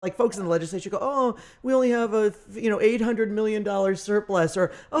Like folks in the legislature go, oh, we only have a $800 million surplus,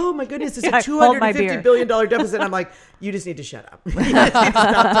 or oh my goodness, it's a $250 billion deficit. I'm like, you just need to shut up. You just need to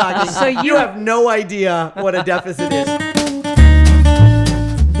stop talking. So you have no idea what a deficit is.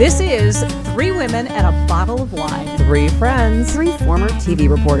 This is 3 women and a bottle of wine. 3 friends. 3 former TV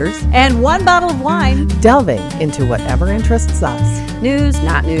reporters. And 1 bottle of wine. Delving into whatever interests us. News,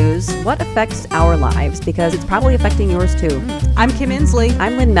 not news. What affects our lives? Because it's probably affecting yours too. I'm Kim Inslee.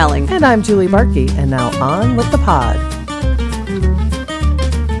 I'm Lynn Melling. And I'm Julie Barkey. And now on with the pod.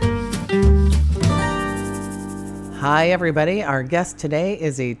 Hi, everybody. Our guest today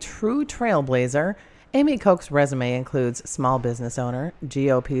is a true trailblazer. Amy Koch's resume includes small business owner,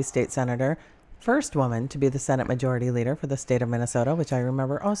 GOP state senator, first woman to be the Senate Majority Leader for the state of Minnesota, which I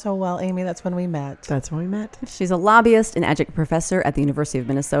remember oh so well. Amy, that's when we met. That's when we met. She's a lobbyist and adjunct professor at the University of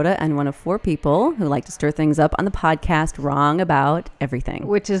Minnesota and one of 4 people who like to stir things up on the podcast Wrong About Everything.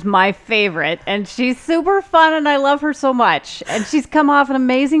 Which is my favorite. And she's super fun and I love her so much. And she's come off an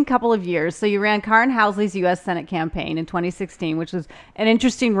amazing couple of years. So you ran Karin Housley's U.S. Senate campaign in 2016, which was an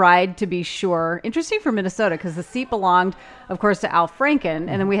interesting ride to be sure. Interesting for Minnesota because the seat belonged, of course, to Al Franken.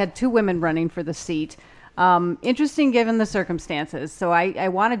 And then we had 2 women running for the seat. Interesting given the circumstances. So I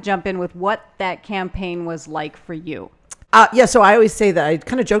want to jump in with what that campaign was like for you. So I always say that I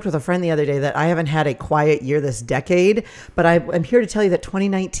kind of joked with a friend the other day that I haven't had a quiet year this decade, but I'm here to tell you that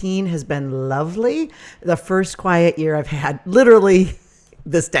 2019 has been lovely. The first quiet year I've had literally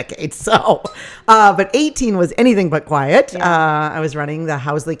this decade. So, but 18 was anything but quiet. I was running the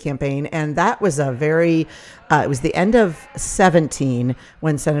Housley campaign, and that was a very, it was the end of 17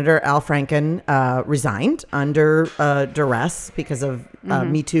 when Senator Al Franken resigned under duress because of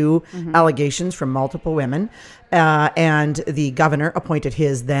Me Too allegations from multiple women. And the governor appointed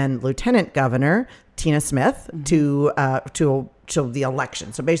his then lieutenant governor, Tina Smith, to the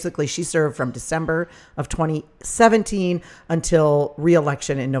election. So basically she served from December of 2017 until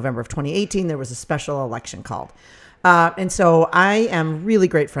re-election in November of 2018. There was a special election called. And so I am really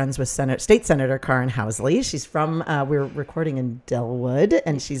great friends with State Senator Karin Housley. She's from, we're recording in Delwood,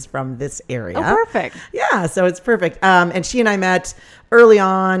 and she's from this area. Oh, perfect. Yeah, so it's perfect. And she and I met early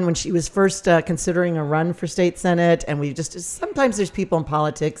on when she was first considering a run for state Senate. And we just, sometimes there's people in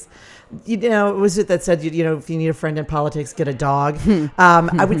politics, was it that said, if you need a friend in politics, get a dog?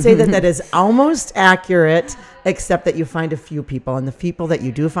 I would say that is almost accurate, except that you find a few people, and the people that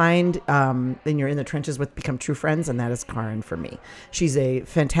you do find, and you're in the trenches with, become true friends, and that is Karin for me. She's a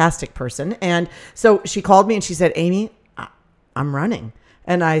fantastic person. And so she called me and she said, Amy, I'm running.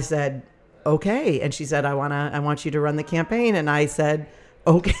 And I said, okay. And she said, I want you to run the campaign. And I said,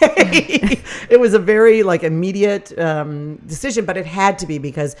 okay. It was a very immediate decision, but it had to be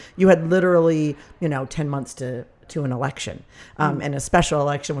because you had literally 10 months to an election, and a special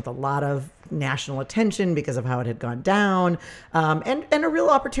election with a lot of national attention because of how it had gone down, and a real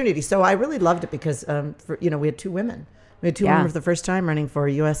opportunity. So I really loved it because we had 2 women. We had 2 women for the first time running for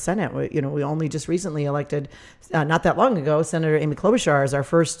U.S. Senate. We only just recently elected, not that long ago, Senator Amy Klobuchar as our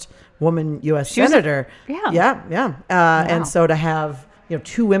first woman U.S. Senator. Wow. And so to have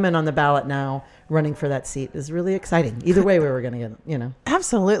 2 women on the ballot now running for that seat is really exciting. Either way, we were going to get,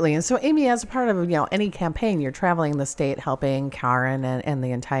 Absolutely. And so, Amy, as a part of, any campaign, you're traveling the state, helping Karin and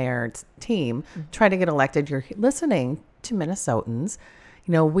the entire team try to get elected. You're listening to Minnesotans.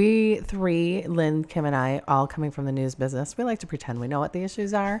 We 3, Lynn, Kim, and I, all coming from the news business, we like to pretend we know what the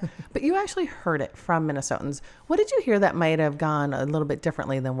issues are, but you actually heard it from Minnesotans. What did you hear that might have gone a little bit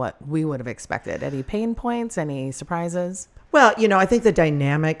differently than what we would have expected? Any pain points, any surprises? Well, I think the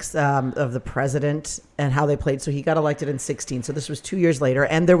dynamics of the president and how they played. So he got elected in 16. So this was 2 years later.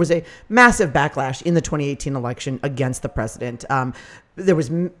 And there was a massive backlash in the 2018 election against the president. There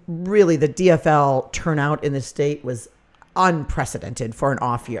was really the DFL turnout in the state was unprecedented for an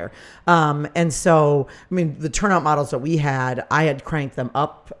off year. And so, the turnout models that we had, I had cranked them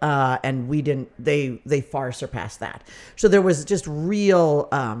up, and we didn't, they far surpassed that. So there was just real,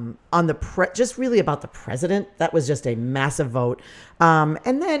 just really about the president. That was just a massive vote. But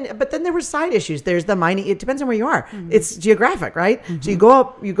then there were side issues. There's the mining. It depends on where you are. It's geographic, right? So you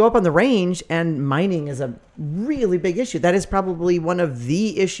go up on the range, and mining is a really big issue. That is probably one of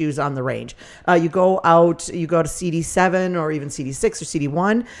the issues on the range. You go to CD7 or even CD6 or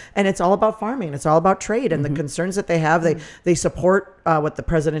CD1, and it's all about farming. It's all about trade and the concerns that they have. They support what the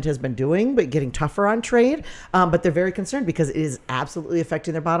president has been doing, but getting tougher on trade. But they're very concerned because it is absolutely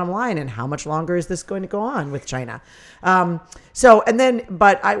affecting their bottom line. And how much longer is this going to go on with China?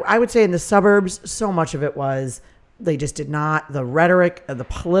 But I would say in the suburbs, so much of it was they just did not, the rhetoric, the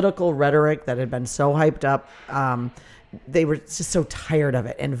political rhetoric that had been so hyped up, they were just so tired of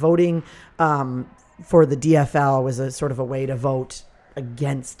it, and voting for the DFL was a sort of a way to vote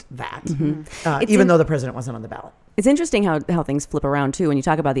against that, even though the president wasn't on the ballot. It's interesting how things flip around too. When you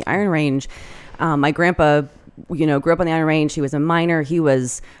talk about the Iron Range, my grandpa, grew up on the Iron Range. He was a miner. He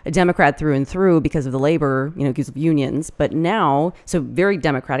was a Democrat through and through because of the labor, because of unions. But now, so very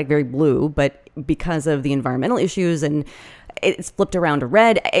Democratic, very blue, but because of the environmental issues, and it's flipped around to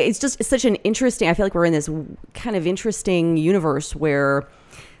red. It's such an interesting, I feel like we're in this kind of interesting universe where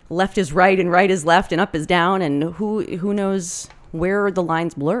left is right and right is left and up is down, and who knows where the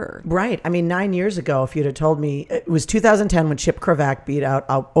lines blur. Right. I mean, 9 years ago, if you'd have told me, it was 2010 when Chip Kravac beat out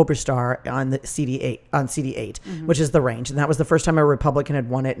Oberstar on the CD8, which is the range. And that was the first time a Republican had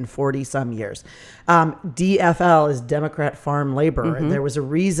won it in 40 some years. DFL is Democrat Farm Labor. And there was a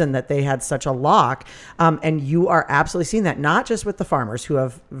reason that they had such a lock. And you are absolutely seeing that, not just with the farmers who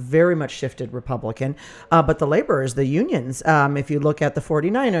have very much shifted Republican, but the laborers, the unions. If you look at the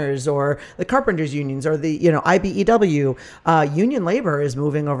 49ers or the carpenters unions or the, IBEW, union labor is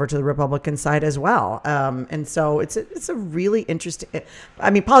moving over to the Republican side as well. And so it's a really interesting,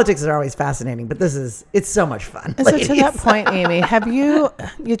 I mean, politics are always fascinating, but it's so much fun. And so to that point, Amy,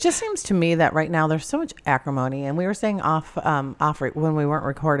 it just seems to me that right now there's so much acrimony, and we were saying off when we weren't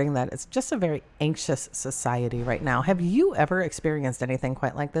recording that it's just a very anxious society right now. Have you ever experienced anything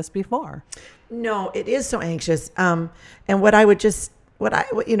quite like this before? No, it is so anxious. And what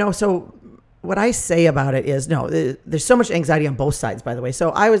I say about it is, no, there's so much anxiety on both sides, by the way. So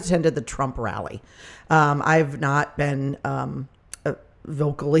I attended the Trump rally. I've not been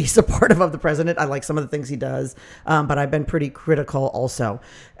vocally supportive of the president. I like some of the things he does, but I've been pretty critical also.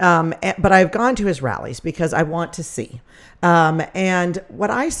 But I've gone to his rallies because I want to see. And what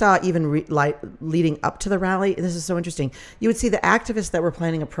I saw even leading up to the rally, and this is so interesting, you would see the activists that were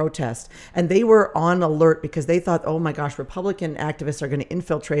planning a protest, and they were on alert because they thought, oh my gosh, Republican activists are going to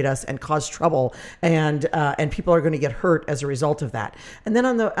infiltrate us and cause trouble, and people are going to get hurt as a result of that. And then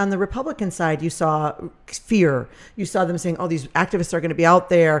on the Republican side, you saw fear. You saw them saying, oh, these activists are going to be out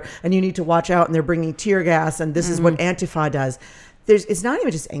there, and you need to watch out, and they're bringing tear gas, and this is what Antifa does. It's not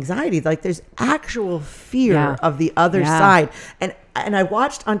even just anxiety, like there's actual fear of the other side. And I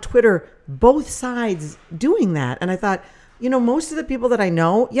watched on Twitter both sides doing that. And I thought, most of the people that I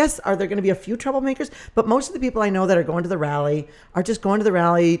know, yes, are there going to be a few troublemakers? But most of the people I know that are going to the rally are just going to the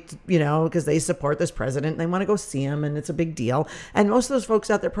rally, because they support this president and they want to go see him and it's a big deal. And most of those folks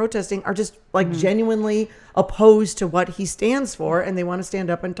out there protesting are just like genuinely opposed to what he stands for, and they want to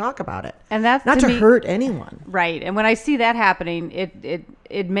stand up and talk about it. And that's not to hurt anyone. Right. And when I see that happening,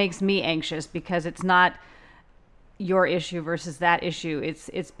 it makes me anxious because it's not your issue versus that issue.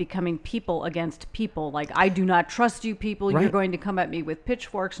 It's becoming people against people. Like, I do not trust you people. Right. You're going to come at me with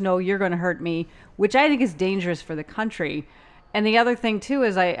pitchforks. No, you're going to hurt me, which I think is dangerous for the country. And the other thing too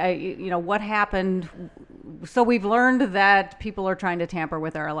is what happened. So we've learned that people are trying to tamper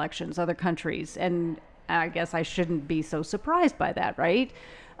with our elections, other countries. And I guess I shouldn't be so surprised by that. Right.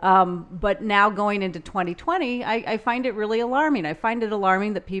 But now going into 2020, I find it really alarming. I find it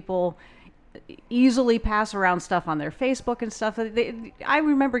alarming that people easily pass around stuff on their Facebook and stuff. I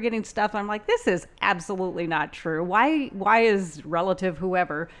remember getting stuff, and I'm like, this is absolutely not true. Why is relative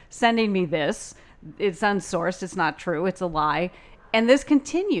whoever sending me this? It's unsourced. It's not true. It's a lie. And this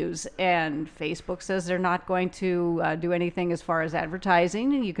continues. And Facebook says they're not going to do anything as far as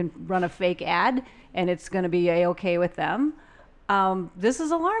advertising. And you can run a fake ad, and it's going to be A-okay with them. This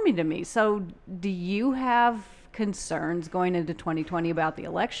is alarming to me. So do you have concerns going into 2020 about the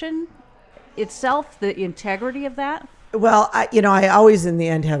election itself, the integrity of that? Well, I always in the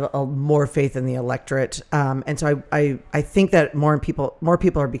end have more faith in the electorate, and so I think that more people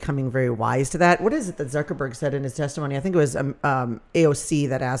are becoming very wise to that. What is it that Zuckerberg said in his testimony? I think it was AOC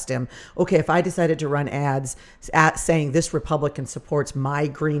that asked him, okay, if I decided to run ads saying this Republican supports my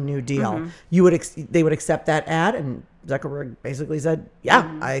Green New Deal, they would accept that ad? And Zuckerberg basically said,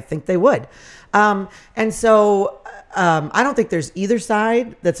 yeah, I think they would. And so I don't think there's either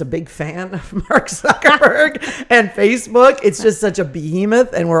side that's a big fan of Mark Zuckerberg and Facebook. It's just such a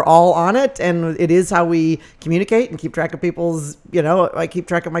behemoth, and we're all on it. And it is how we communicate and keep track of people's, I keep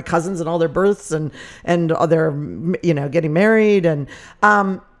track of my cousins and all their births and their, getting married. And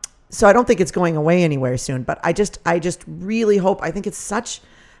so I don't think it's going away anywhere soon. But I just really hope, I think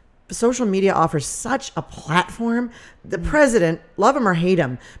social media offers such a platform. The president, love him or hate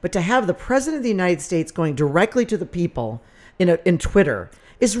him, but to have the president of the United States going directly to the people in Twitter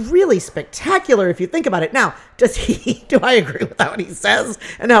is really spectacular if you think about it. Now, do I agree with what he says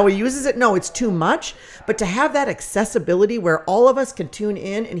and how he uses it? No, it's too much. But to have that accessibility where all of us can tune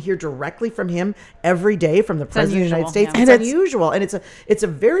in and hear directly from him every day from the President of the United States, yeah. it's unusual. And it's a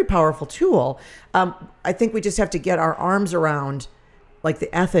very powerful tool. I think we just have to get our arms around like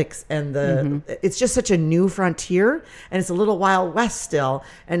the ethics and it's just such a new frontier, and it's a little Wild West still.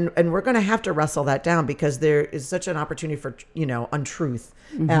 And we're going to have to wrestle that down, because there is such an opportunity for, untruth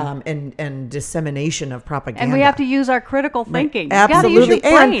and dissemination of propaganda. And we have to use our critical thinking. You Absolutely. got to use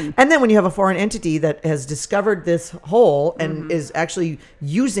your brain. And then when you have a foreign entity that has discovered this hole and is actually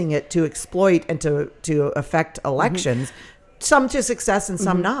using it to exploit and to affect elections, some to success and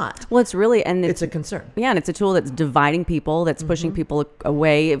some not. Well, it's really, and It's a concern. Yeah, and it's a tool that's dividing people, that's pushing people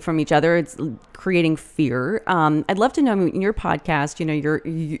away from each other. It's creating fear. I'd love to know, in your podcast,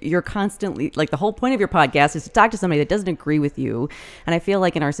 you're constantly, like, the whole point of your podcast is to talk to somebody that doesn't agree with you. And I feel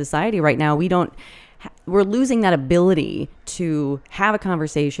like in our society right now, we're losing that ability to have a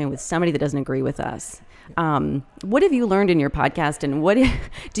conversation with somebody that doesn't agree with us. What have you learned in your podcast, and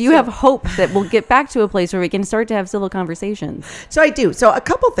do you have hope that we'll get back to a place where we can start to have civil conversations? So I do. So a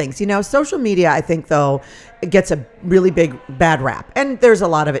couple things, social media, I think, though, it gets a really bad rap, and there's a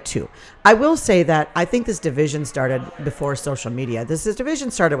lot of it too. I will say that I think this division started before social media. This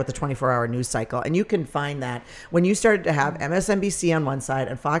division started with the 24-hour news cycle, and you can find that when you started to have MSNBC on one side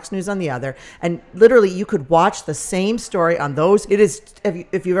and Fox News on the other, and literally you could watch the same story on those. It is,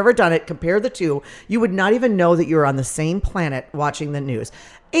 if you've ever done it, compare the two, you would not even know that you're on the same planet watching the news.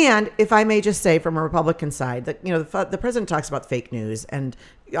 And if I may just say, from a Republican side, that the president talks about fake news, and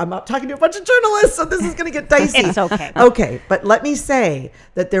I'm not talking to a bunch of journalists, so this is going to get dicey. It's okay. Okay, but let me say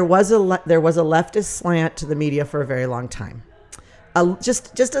that there was a leftist slant to the media for a very long time.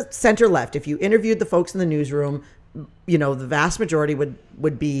 Just a center left. If you interviewed the folks in the newsroom, the vast majority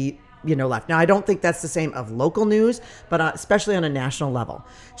would be left. Now, I don't think that's the same of local news, but especially on a national level.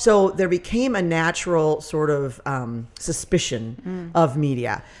 So there became a natural sort of suspicion of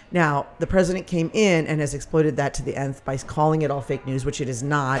media. Now, the president came in and has exploited that to the nth by calling it all fake news, which it is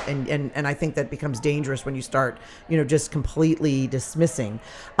not. And I think that becomes dangerous when you start, just completely dismissing.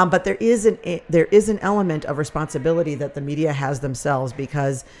 But there is an element of responsibility that the media has themselves,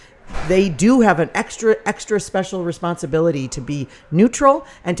 because they do have an extra special responsibility to be neutral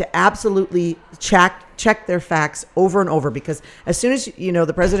and to absolutely check their facts over and over, because as soon as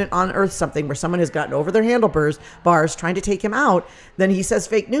the president unearths something where someone has gotten over their handlebars trying to take him out, then he says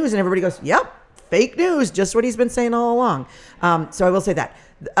fake news and everybody goes, yep, fake news, just what he's been saying all along. So I will say that.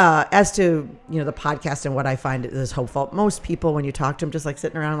 As to the podcast and what I find is hopeful, most people, when you talk to them, just like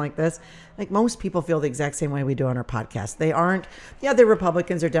sitting around like this, like most people feel the exact same way we do on our podcast. They aren't, they're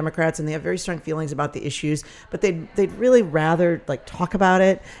Republicans or Democrats, and they have very strong feelings about the issues, but they'd really rather like talk about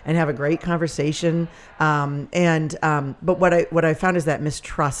it and have a great conversation. But what I found is that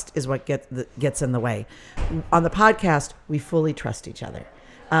mistrust is what gets in the way. On the podcast, we fully trust each other.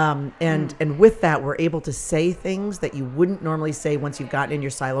 And with that, we're able to say things that you wouldn't normally say once you've gotten in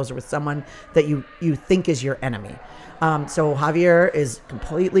your silos or with someone that you think is your enemy. So Javier is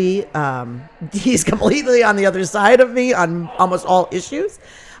completely on the other side of me on almost all issues.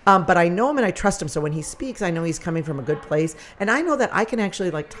 But I know him and I trust him. So when he speaks, I know he's coming from a good place. And I know that I can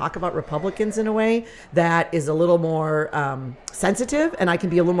actually talk about Republicans in a way that is a little more sensitive, and I can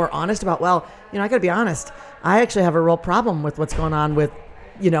be a little more honest about, I got to be honest. I actually have a real problem with what's going on with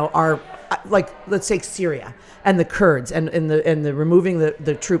our, let's take Syria and the Kurds and the removing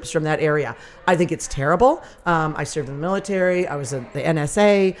the troops from that area. I think it's terrible. I served in the military. I was at the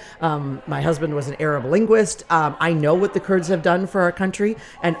NSA. My husband was an Arab linguist. I know what the Kurds have done for our country,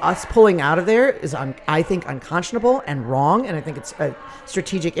 and us pulling out of there is, I think, unconscionable and wrong, and I think it's a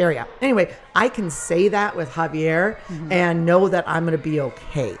strategic area. Anyway, I can say that with Javier and know that I'm going to be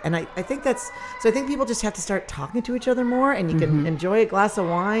okay. And I think I think people just have to start talking to each other more, and you can enjoy a glass of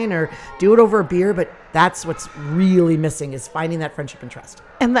wine or do it over a beer, but that's what's really missing, is finding that friendship and trust.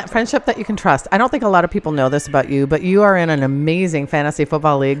 And that friendship that you can trust. I don't think a lot of people know this about you, but you are in an amazing fantasy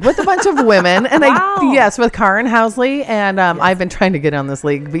football league with a bunch of women. And Wow. with Karen Housley. And I've been trying to get on this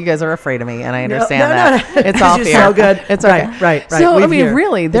league, but you guys are afraid of me, and I understand that. No. It's all You're fear. so good. It's okay. Right. So, We've I mean, here.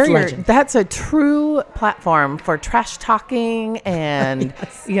 really, It's legend. that's a true platform for trash talking and,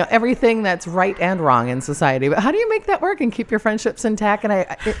 everything that's right and wrong in society. But how do you make that work and keep your friendships intact?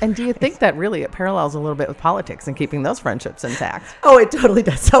 And do you think that really it parallels a little bit with politics and keeping those friendships intact? Oh, it totally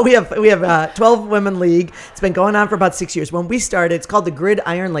does. So we have a 12 women league. It's been going on for about 6 years. When we started, it's called the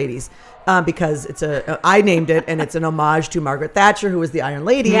Gridiron Ladies. Because I named it, and it's an homage to Margaret Thatcher, who was the Iron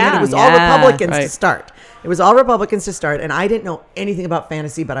Lady, and it was all Republicans to start. It was all Republicans to start, and I didn't know anything about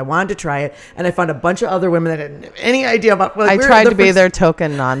fantasy, but I wanted to try it, and I found a bunch of other women that didn't have any idea about. I tried to be their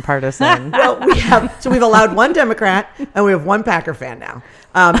token nonpartisan. Well, we've allowed one Democrat, and we have one Packer fan now.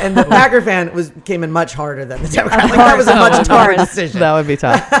 And the Packer fan came in much harder than the Democrat. Like, that was a much tougher decision. That would be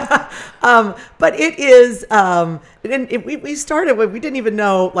tough. But it is. We started when we didn't even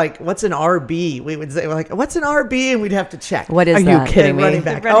know, like, what's an RB. We would say, like, what's an RB, and we'd have to check. What is Are that? you kidding me? Running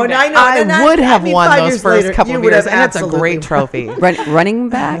back. Running back. I know. I would have won 5 those years first later, couple you of would years, have and it's a absolutely great trophy. Running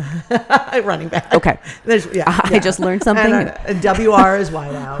back? running back. Okay. I just learned something. And WR is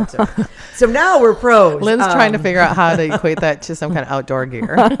wide out. So now we're pros. Lynn's trying to figure out how to equate that to some kind of outdoor gear.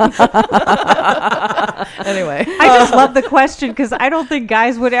 Anyway. I just love the question because I don't think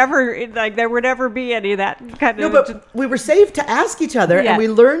guys would ever, like, there would ever be any of that kind No, of. but we were safe to ask each other, Yeah. and we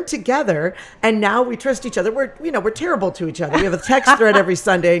learned together, and now we trust each other. We're terrible to each other. We have a text thread every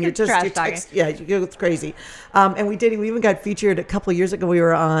Sunday, and you Trash text, it's crazy. And we even got featured a couple of years ago. We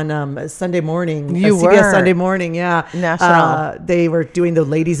were on Sunday morning, You CBS were. Sunday morning, yeah. National. They were doing the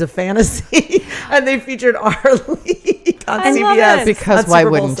Ladies of Fantasy, and they featured our league on I love CBS. it. Because on why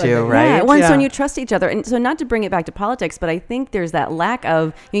Super Bowl wouldn't Sunday. you, right? Yeah, well, and so Yeah. when you trust each other, and so not to bring it back to politics, but I think there's that lack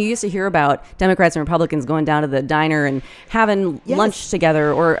of. You used to hear about Democrats and Republicans going down to the diner and having Yes. lunch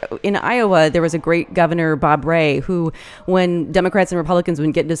together. Or in Iowa, there was a great governor, Bob Ray, who, when Democrats and Republicans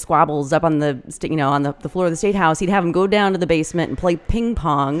would get into squabbles up on the on the floor of the state house, he'd have them go down to the basement and play ping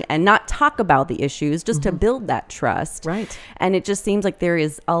pong and not talk about the issues, just to build that trust. Right. And it just seems like there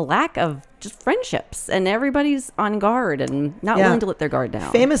is a lack of just friendships, and everybody's on guard and not Yeah. willing to let their guard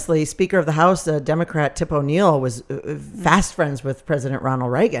down. Famously, Speaker of the House, Democrat Tip O'Neill, was fast friends with President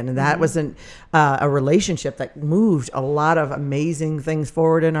Ronald Reagan, and that wasn't a relationship that moved a lot of amazing things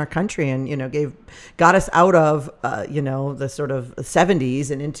forward in our country, and got us out of the sort of 70s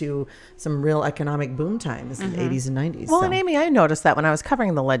and into some real economic boom times in the 80s and 90s. Well, so. and Amy, I noticed that when I was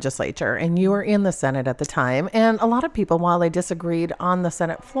covering the legislature, and you were in the Senate at the time, and a lot of people, while they disagreed on the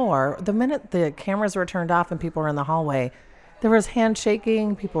Senate floor, the minute the cameras were turned off and people were in the hallway, there was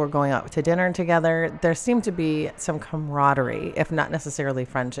handshaking, people were going out to dinner together. There seemed to be some camaraderie, if not necessarily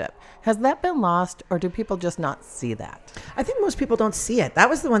friendship. Has that been lost, or do people just not see that? I think most people don't see it. That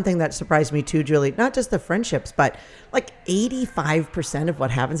was the one thing that surprised me too, Julie. Not just the friendships, but like 85% of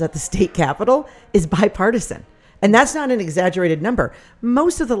what happens at the state capitol is bipartisan. And that's not an exaggerated number.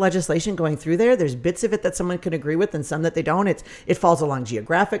 Most of the legislation going through there's bits of it that someone can agree with and some that they don't. It falls along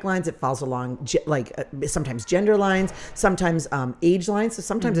geographic lines. It falls along sometimes gender lines, sometimes age lines. So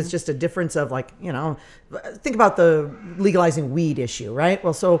sometimes it's just a difference of think about the legalizing weed issue, right?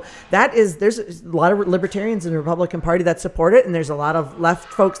 Well, so there's a lot of libertarians in the Republican Party that support it, and there's a lot of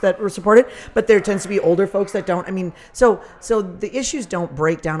left folks that support it, but there tends to be older folks that don't. I mean, so the issues don't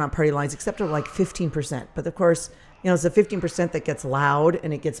break down on party lines except for like 15%. But of course, it's the 15% that gets loud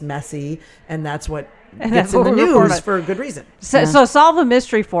and it gets messy, and that's what gets that's in what the we report news on. for a good reason. So solve a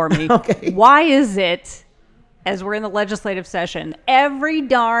mystery for me. Okay. Why is it, as we're in the legislative session, every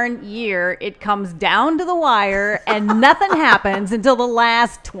darn year it comes down to the wire and nothing happens until the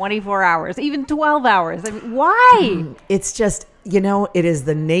last 24 hours, even 12 hours? I mean, why? It's just, it is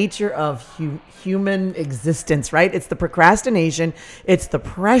the nature of human existence, right? It's the procrastination. It's the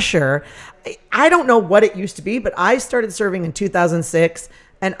pressure. I don't know what it used to be, but I started serving in 2006,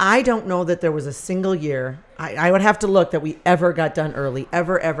 and I don't know that there was a single year, I would have to look, that we ever got done early.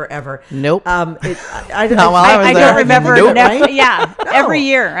 Ever. Nope. I No, well, I there. don't remember. Nope. Right? Yeah, No. every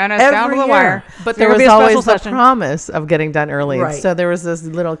year, and it's down to Every the year. wire. But There'll there be was a special always the session. promise of getting done early. Right. So there was this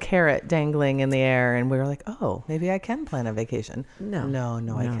little carrot dangling in the air, and we were like, oh, maybe I can plan a vacation. No,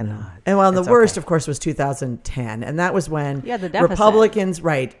 I cannot. And well, the It's worst, okay. of course, was 2010. And that was when Yeah, the deficit. Republicans,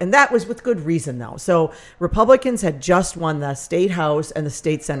 right. And that was with good reason, though. So Republicans had just won the state house and the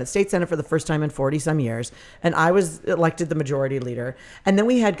state senate for the first time in 40 some years. And I was elected the majority leader. And then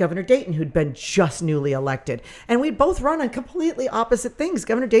we had Governor Dayton, who'd been just newly elected. And we'd both run on completely opposite things.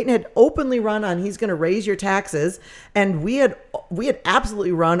 Governor Dayton had openly run on, he's going to raise your taxes. And we had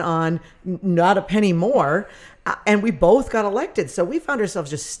absolutely run on not a penny more. And we both got elected. So we found ourselves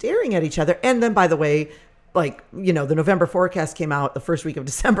just staring at each other. And then, by the way, the November forecast came out the first week of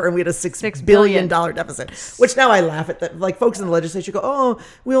December, and we had a $6 billion deficit, which now I laugh at that. Like, folks in the legislature go, oh,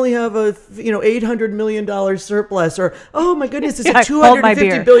 we only have a, $800 million surplus, or, oh my goodness, it's a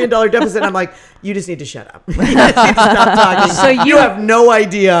 $250 billion deficit. And I'm like, you just need to shut up. You just need to stop talking. So you have no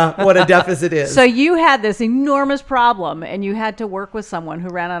idea what a deficit is. So you had this enormous problem, and you had to work with someone who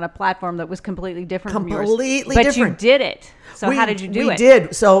ran on a platform that was completely different from yours. Completely but different. you did it. So how did you do it? We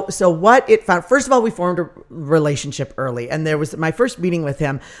did. So what it found, first of all, we formed relationship early. And there was my first meeting with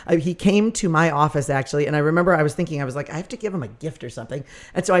him. He came to my office actually. And I remember I was like, I have to give him a gift or something.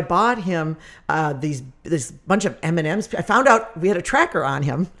 And so I bought him this bunch of M&Ms. I found out we had a tracker on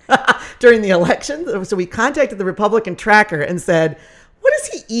him during the election. So we contacted the Republican tracker and said, what does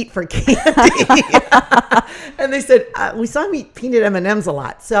he eat for candy? And they said, we saw him eat peanut M&Ms a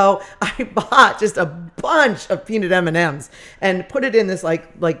lot. So I bought just a bunch of peanut M&Ms and put it in this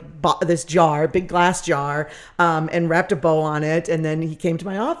this jar, big glass jar, and wrapped a bow on it. And then he came to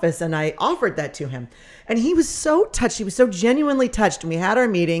my office and I offered that to him. And he was so touched. He was so genuinely touched. And we had our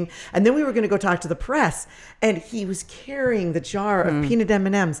meeting. And then we were going to go talk to the press. And he was carrying the jar of peanut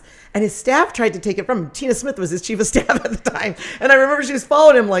M&Ms. And his staff tried to take it from him. Tina Smith was his chief of staff at the time. And I remember she was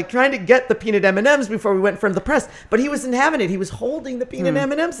following him, like trying to get the peanut M&Ms before we went in front of the press. But he wasn't having it. He was holding the peanut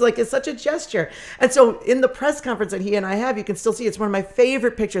M&Ms like it's such a gesture. And so in the press conference that he and I have, you can still see it's one of my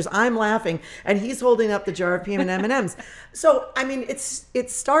favorite pictures. I'm laughing. And he's holding up the jar of peanut M&Ms. So, I mean, it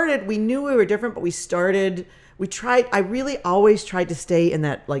started, we knew we were different, but I really always tried to stay in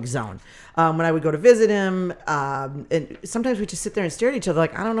that like zone. When I would go to visit him, and sometimes we just sit there and stare at each other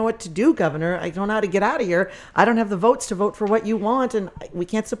like, I don't know what to do, Governor. I don't know how to get out of here. I don't have the votes to vote for what you want, and we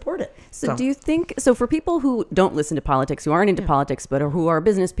can't support it. So do you think, so for people who don't listen to politics, who aren't into politics, but who are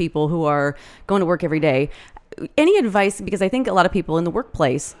business people, who are going to work every day, any advice? Because I think a lot of people in the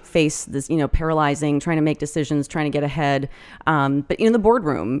workplace face this, paralyzing, trying to make decisions, trying to get ahead. But in the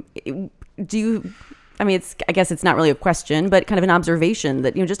boardroom, I guess it's not really a question, but kind of an observation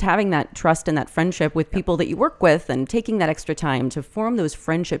that, just having that trust and that friendship with people that you work with and taking that extra time to form those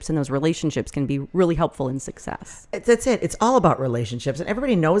friendships and those relationships can be really helpful in success. That's it. It's all about relationships, and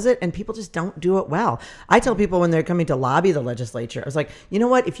everybody knows it, and people just don't do it well. I tell people when they're coming to lobby the legislature, I was like, you know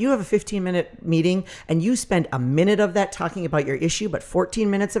what? If you have a 15-minute meeting and you spend a minute of that talking about your issue, but 14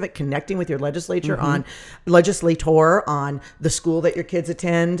 minutes of it connecting with your legislator on the school that your kids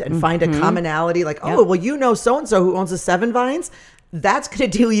attend and find a commonality like, well, so-and-so who owns the 7 Vines, that's going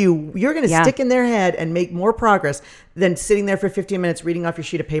to do you're going to stick in their head and make more progress than sitting there for 15 minutes reading off your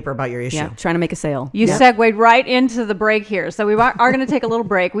sheet of paper about your issue. Yeah, trying to make a sale. You segued right into the break here. So we are going to take a little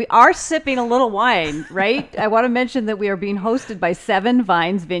break. We are sipping a little wine, right? I want to mention that we are being hosted by 7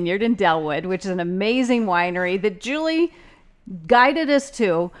 Vines Vineyard in Delwood, which is an amazing winery that Julie guided us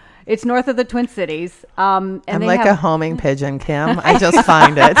to. It's north of the Twin Cities. And I'm like a homing pigeon, Kim. I just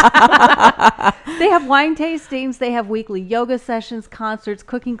find it. They have wine tastings. They have weekly yoga sessions, concerts,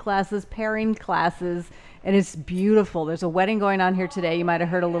 cooking classes, pairing classes, and it's beautiful. There's a wedding going on here today. You might have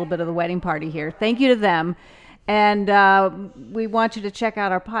heard a little bit of the wedding party here. Thank you to them. And we want you to check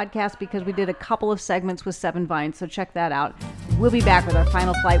out our podcast because we did a couple of segments with 7 Vines, so check that out. We'll be back with our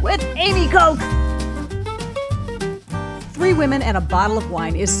final flight with Amy Koch. 3 Women and a Bottle of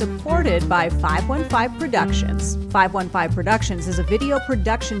Wine is supported by 515 Productions. 515 Productions is a video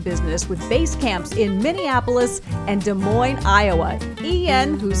production business with base camps in Minneapolis and Des Moines, Iowa.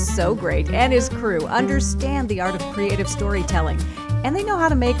 Ian, who's so great, and his crew understand the art of creative storytelling, and they know how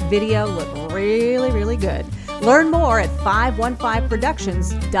to make video look really, really good. Learn more at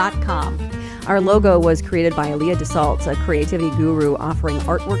 515productions.com. Our logo was created by Aaliyah DeSalt, a creativity guru offering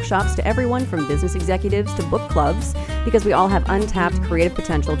art workshops to everyone from business executives to book clubs, because we all have untapped creative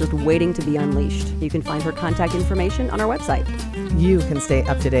potential just waiting to be unleashed. You can find her contact information on our website. You can stay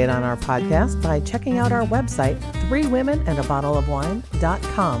up to date on our podcast by checking out our website,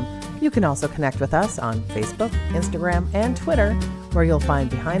 3womenandabottleofwine.com. You can also connect with us on Facebook, Instagram, and Twitter, where you'll find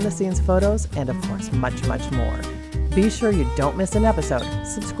behind-the-scenes photos and, of course, much, much more. Be sure you don't miss an episode.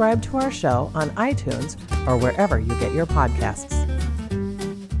 Subscribe to our show on iTunes or wherever you get your podcasts.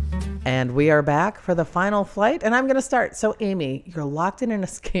 And we are back for the final flight, and I'm going to start. So, Amy, you're locked in an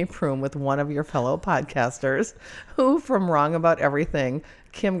escape room with one of your fellow podcasters who, from Wrong About Everything,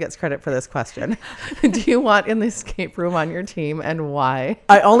 Kim gets credit for this question. Do you want in the escape room on your team, and why?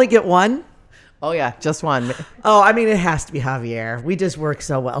 I only get one. Oh, yeah, just one. Oh, I mean, it has to be Javier. We just work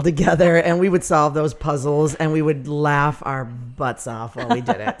so well together, and we would solve those puzzles, and we would laugh our butts off while we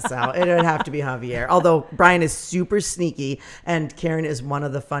did it. So it would have to be Javier. Although Brian is super sneaky, and Karen is one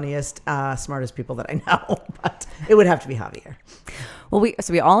of the funniest, smartest people that I know. But it would have to be Javier. Well,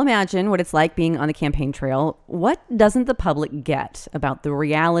 we all imagine what it's like being on the campaign trail. What doesn't the public get about the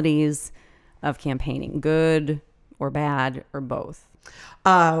realities of campaigning, good or bad or both?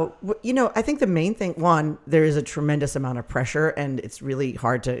 I think the main thing, one, there is a tremendous amount of pressure, and it's really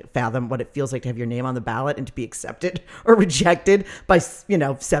hard to fathom what it feels like to have your name on the ballot and to be accepted or rejected by,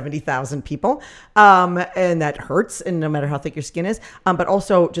 70,000 people. And that hurts, and no matter how thick your skin is. But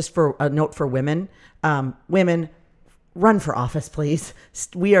also, just for a note for women, run for office, please.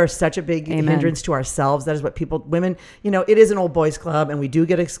 We are such a big hindrance to ourselves. That is what women, it is an old boys club and we do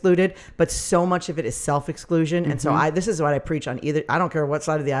get excluded, but so much of it is self-exclusion. And so this is what I preach on I don't care what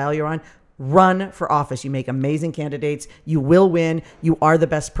side of the aisle you're on. Run for office. You make amazing candidates. You will win. You are the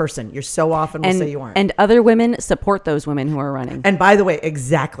best person. You're so often will say you aren't. And other women support those women who are running. And by the way,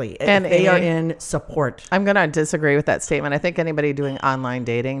 exactly. And they are Amy, in support. I'm going to disagree with that statement. I think anybody doing online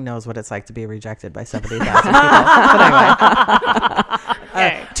dating knows what it's like to be rejected by 70,000 people. But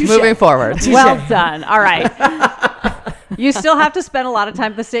anyway, moving forward. Well done. All right. You still have to spend a lot of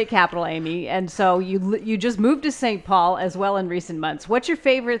time at the state capitol, Amy, and so you just moved to St. Paul as well in recent months. What's your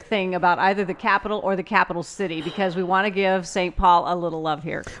favorite thing about either the Capitol or the capital city? Because we want to give St. Paul a little love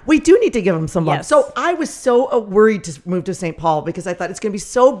here. We do need to give them some love. Yes. So I was so worried to move to St. Paul because I thought it's going to be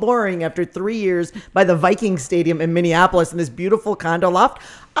so boring after 3 years by the Viking Stadium in Minneapolis in this beautiful condo loft.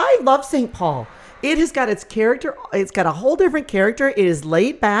 I love St. Paul. It has got its character. It's got a whole different character. It is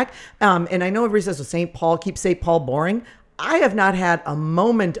laid back. And I know everybody says, well, St. Paul, keep St. Paul boring. I have not had a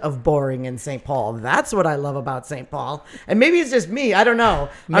moment of boring in St. Paul. That's what I love about St. Paul. And maybe it's just me. I don't know.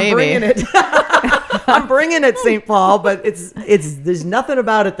 Maybe. I'm bringing it. I'm bringing it, St. Paul, but there's nothing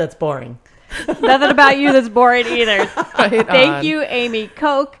about it that's boring. Nothing about you that's boring either. Right Thank on. you, Amy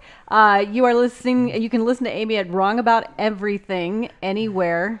Koch. You are listening. You can listen to Amy at Wrong About Everything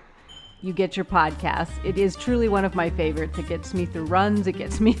anywhere you get your podcast. It is truly one of my favorites. It gets me through runs. It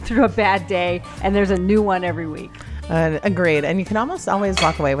gets me through a bad day. And there's a new one every week. Agreed. And you can almost always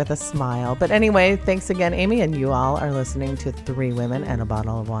walk away with a smile. But anyway, thanks again, Amy. And you all are listening to 3 Women and a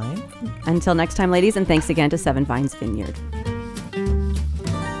Bottle of Wine. Until next time, ladies, and thanks again to Seven Vines Vineyard.